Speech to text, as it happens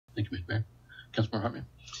Thank you, Mr. Mayor. Councilmember Hartman.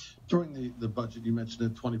 During the budget, you mentioned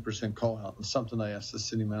a 20% call out, and something I asked the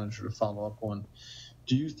city manager to follow up on.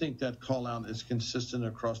 Do you think that call out is consistent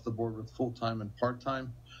across the board with full-time and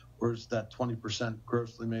part-time, or is that 20%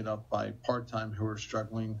 grossly made up by part-time who are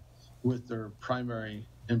struggling with their primary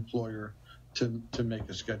employer to make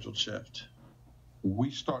a scheduled shift?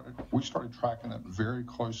 We started tracking it very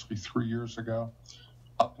closely 3 years ago.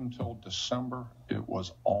 Up until December, it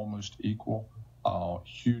was almost equal.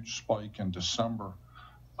 Huge spike in December,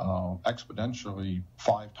 exponentially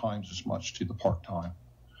 5 times as much to the part-time.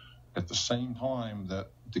 At the same time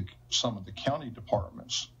that some of the county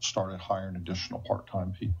departments started hiring additional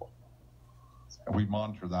part-time people. And we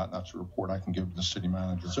monitor that, and that's a report I can give to the city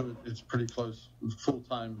manager. So it's pretty close,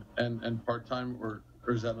 full-time and part-time, or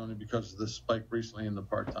is that only because of the spike recently in the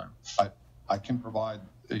part-time? I can provide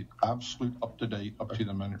an absolute up-to-date,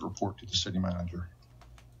 up-to-the-minute report to the city manager.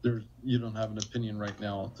 You don't have an opinion right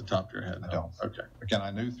now at the top of your head? No? I don't. Okay. Again, I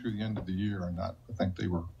knew through the end of the year, and I think they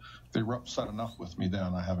were upset enough with me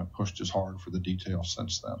then. I haven't pushed as hard for the details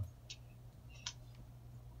since then.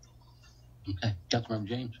 Okay. Councilmember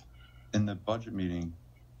James. In the budget meeting,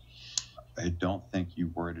 I don't think you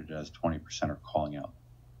worded it as 20% are calling out.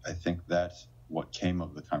 I think that's what came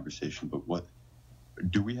of the conversation. But what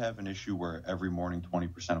do we have an issue where every morning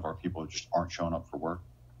 20% of our people just aren't showing up for work?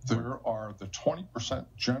 There are the 20%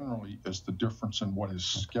 generally is the difference in what is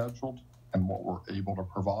scheduled and what we're able to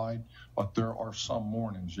provide. But there are some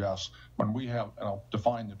mornings, yes, when we have, and I'll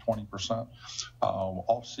define the 20%,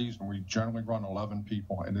 off season, we generally run 11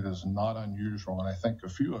 people, and it is not unusual. And I think a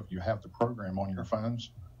few of you have the program on your phones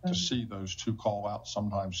to see those 2 call outs,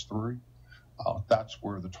 sometimes 3. That's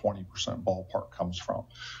where the 20% ballpark comes from.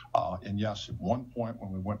 And yes, at one point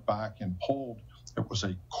when we went back and polled, it was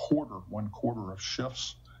 1/4 of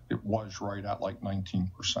shifts. It was right at like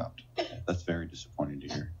 19%. That's very disappointing to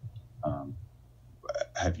hear.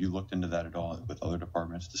 Have you looked into that at all with other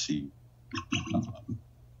departments to see?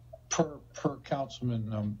 Per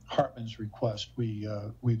Councilman Hartman's request,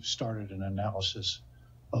 we've started an analysis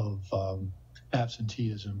of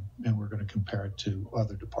absenteeism, and we're going to compare it to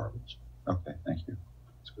other departments. Okay, thank you.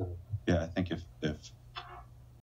 Yeah, I think